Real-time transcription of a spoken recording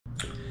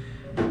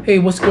Hey,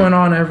 what's going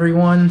on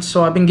everyone?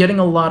 So I've been getting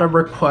a lot of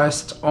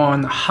requests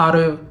on how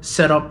to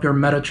set up your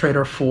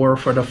Metatrader 4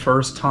 for the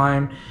first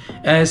time.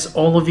 As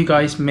all of you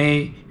guys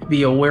may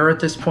be aware at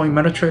this point,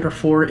 Metatrader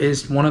 4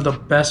 is one of the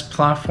best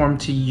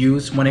platforms to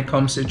use when it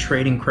comes to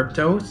trading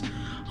cryptos.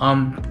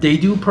 They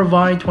do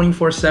provide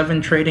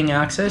 24/7 trading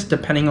access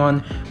depending on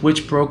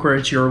which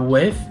brokerage you're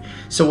with.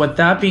 So with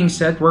that being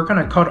said, we're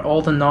going to cut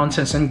all the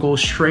nonsense and go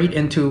straight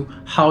into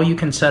how you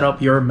can set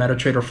up your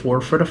Metatrader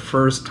 4 for the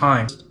first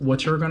time.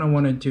 What you're going to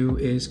want to do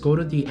is go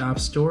to the App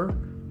Store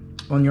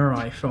on your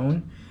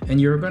iPhone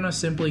and you're going to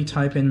simply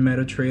type in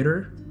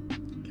Metatrader.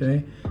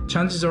 Okay.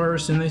 Chances are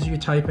as soon as you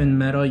type in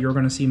Meta, you're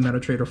going to see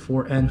Metatrader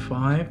 4 and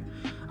 5.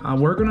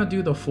 We're going to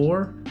do the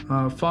 4.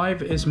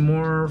 5 is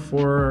more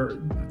for,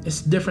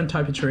 it's different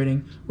type of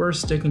trading. We're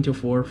sticking to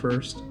 4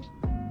 first.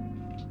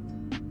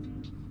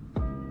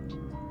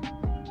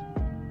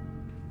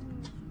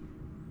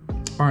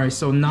 Alright,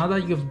 so now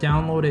that you've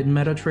downloaded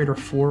Metatrader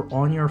 4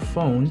 on your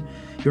phone,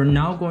 you're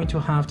now going to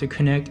have to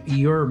connect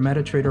your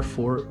Metatrader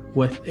 4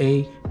 with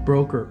a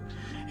broker,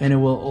 and it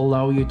will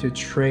allow you to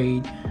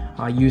trade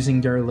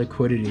using their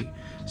liquidity.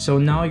 So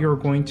now you're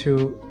going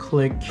to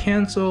click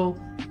cancel,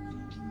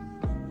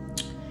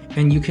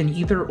 and you can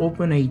either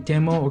open a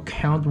demo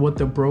account with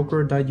the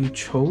broker that you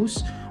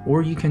chose,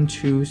 or you can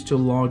choose to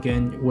log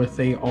in with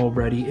a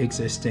already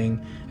existing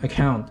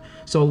account.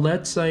 So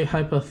let's say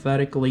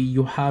hypothetically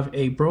you have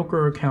a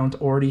broker account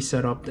already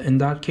set up. In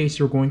that case,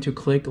 you're going to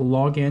click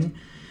login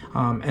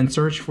and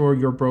search for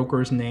your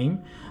broker's name.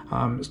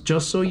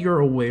 Just so you're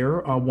aware,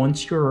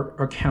 once your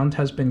account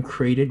has been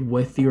created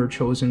with your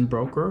chosen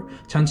broker,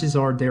 chances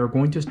are they're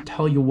going to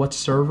tell you what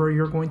server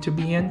you're going to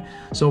be in.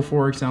 So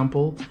for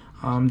example,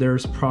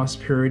 there's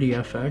Prosperity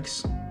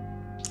FX.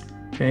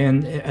 Okay,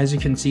 and as you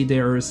can see,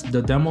 there's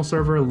the demo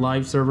server,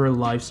 live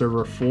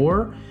server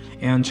 4,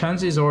 and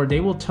chances are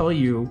they will tell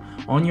you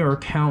on your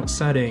account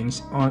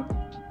settings,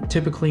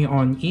 typically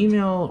on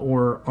email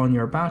or on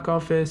your back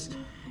office,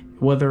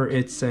 whether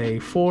it's a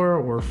 4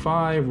 or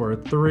 5 or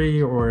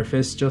 3, or if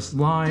it's just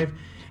live.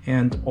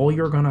 And all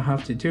you're gonna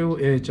have to do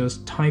is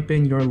just type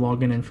in your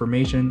login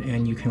information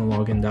and you can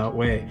log in that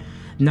way.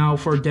 Now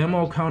for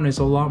demo account, it's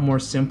a lot more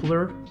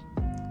simpler.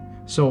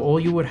 So all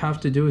you would have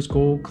to do is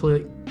go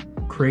click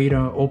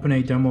open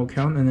a demo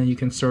account, and then you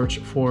can search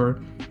for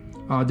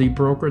the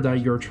broker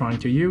that you're trying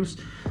to use.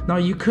 Now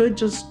you could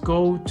just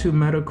go to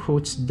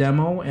MetaQuote's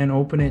demo and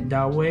open it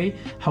that way.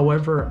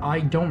 However, I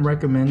don't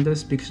recommend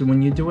this because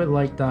when you do it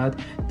like that,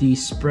 the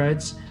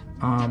spreads,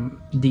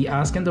 the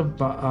ask and the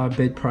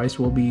bid price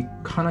will be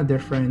kind of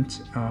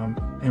different.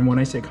 And when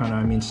I say kind of,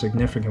 I mean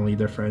significantly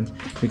different,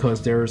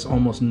 because there's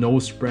almost no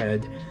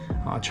spread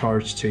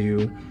charged to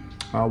you,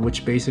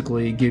 which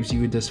basically gives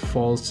you this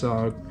false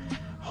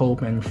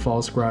hope and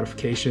false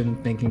gratification,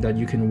 thinking that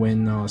you can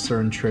win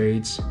certain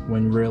trades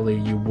when really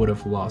you would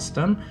have lost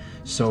them.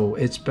 So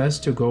it's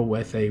best to go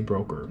with a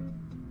broker.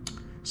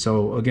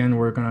 So again,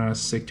 we're gonna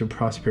stick to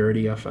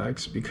Prosperity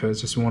FX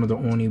because it's one of the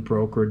only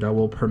broker that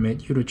will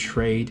permit you to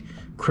trade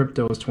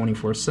cryptos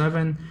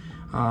 24/7.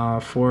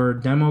 For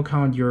demo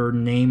account, your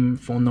name,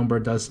 phone number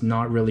does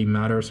not really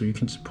matter, so you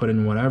can just put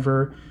in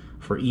whatever.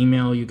 For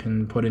email, you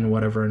can put in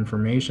whatever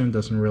information,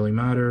 doesn't really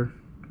matter.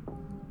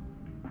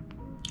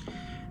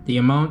 The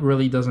amount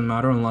really doesn't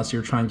matter unless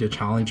you're trying to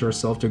challenge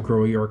yourself to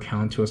grow your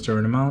account to a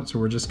certain amount. So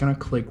we're just gonna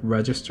click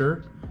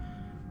register.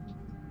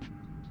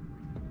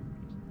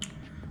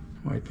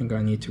 I think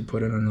I need to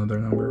put in another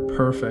number.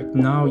 Perfect.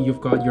 Now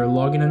you've got your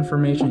login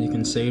information. You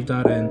can save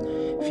that, and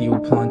if you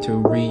plan to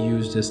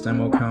reuse this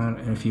demo account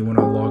and if you want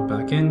to log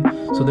back in.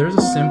 So there's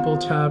a simple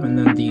tab and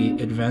then the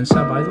advanced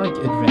tab. I like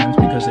advanced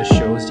because it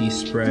shows the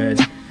spread,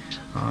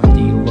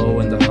 the low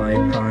and the high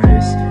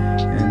price,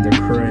 and the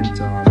current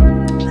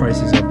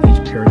prices of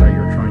each pair that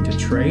you're trying to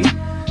trade.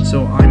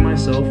 So I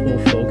myself will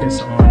focus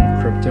on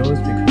cryptos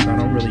because I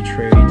don't really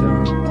trade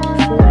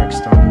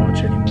forex that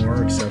much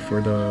anymore, except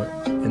for the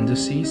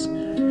indices.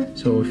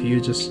 So if you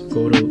just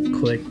go to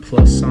click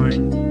plus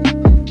sign,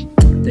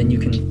 then you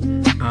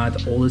can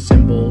add all the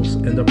symbols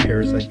and the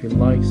pairs that you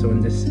like. So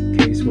in this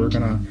case, we're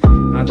gonna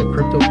add the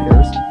crypto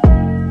pairs: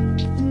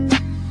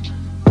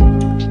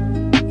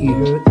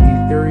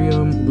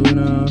 Ethereum,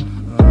 Luna,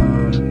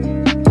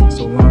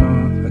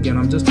 Solana. Again,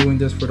 I'm just doing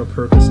this for the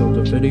purpose of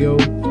the video.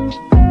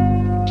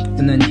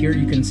 And then here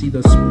you can see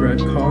the spread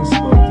cost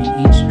of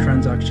each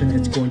transaction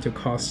it's going to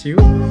cost you.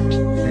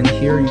 And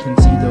here you can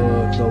see the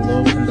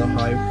low and the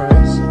high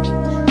price,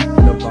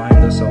 and the buy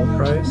and the sell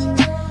price.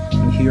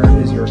 And here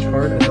is your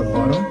chart at the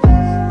bottom.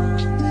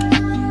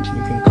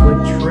 You can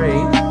click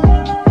trade,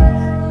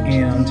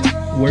 and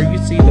where you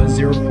see the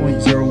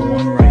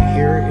 0.01 right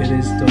here, it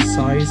is the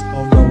size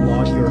of the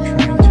lot you're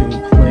trying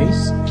to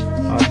place.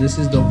 This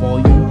is the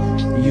volume,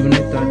 the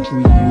unit that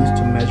we use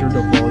to measure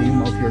the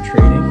volume of your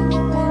trading.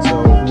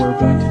 So we're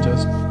going to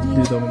just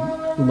do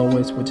the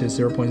lowest, which is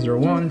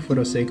 0.01 for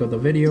the sake of the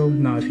video.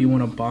 Now if you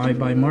want to buy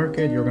by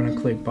market, you're going to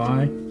click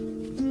buy.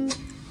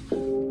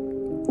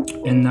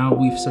 and now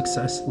we've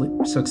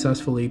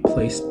successfully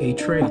placed a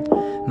trade.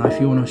 Now if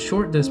you want to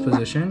short this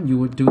position, you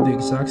would do the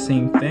exact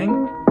same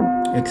thing,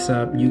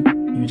 except you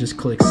just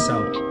click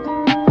sell.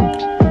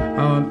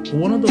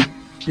 One of the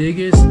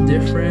biggest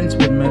difference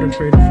with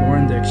Metatrader 4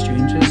 and the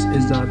exchanges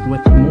is that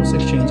with most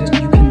exchanges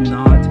you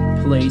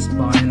cannot place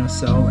buy and a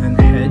sell and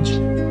hedge,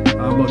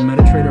 but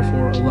Metatrader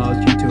 4 allows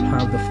you to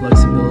have the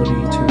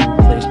flexibility to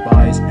place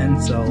buys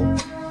and sell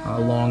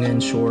long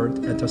and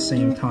short at the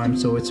same time.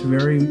 So it's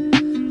very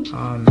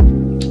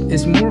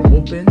it's more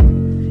open,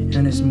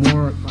 and it's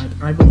more,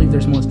 I believe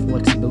there's more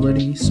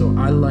flexibility. So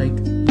I like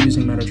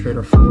using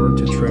Metatrader 4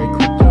 to trade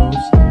cryptos.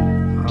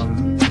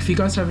 If you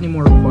guys have any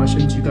more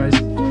questions, you guys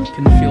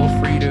can feel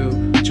free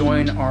to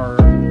join our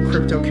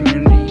crypto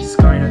community,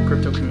 Skynet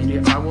crypto community.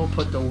 I will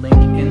put the link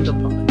in the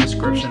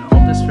description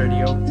of this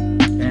video.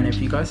 And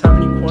if you guys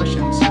have any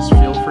questions, just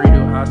feel free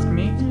to ask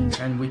me,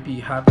 and we'd be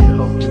happy to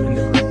help you in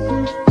the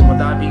group. So with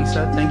that being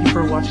said, thank you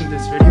for watching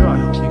this video. I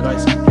hope you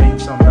guys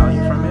gained some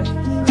value from it.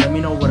 Let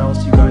me know what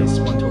else you guys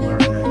want to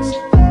learn.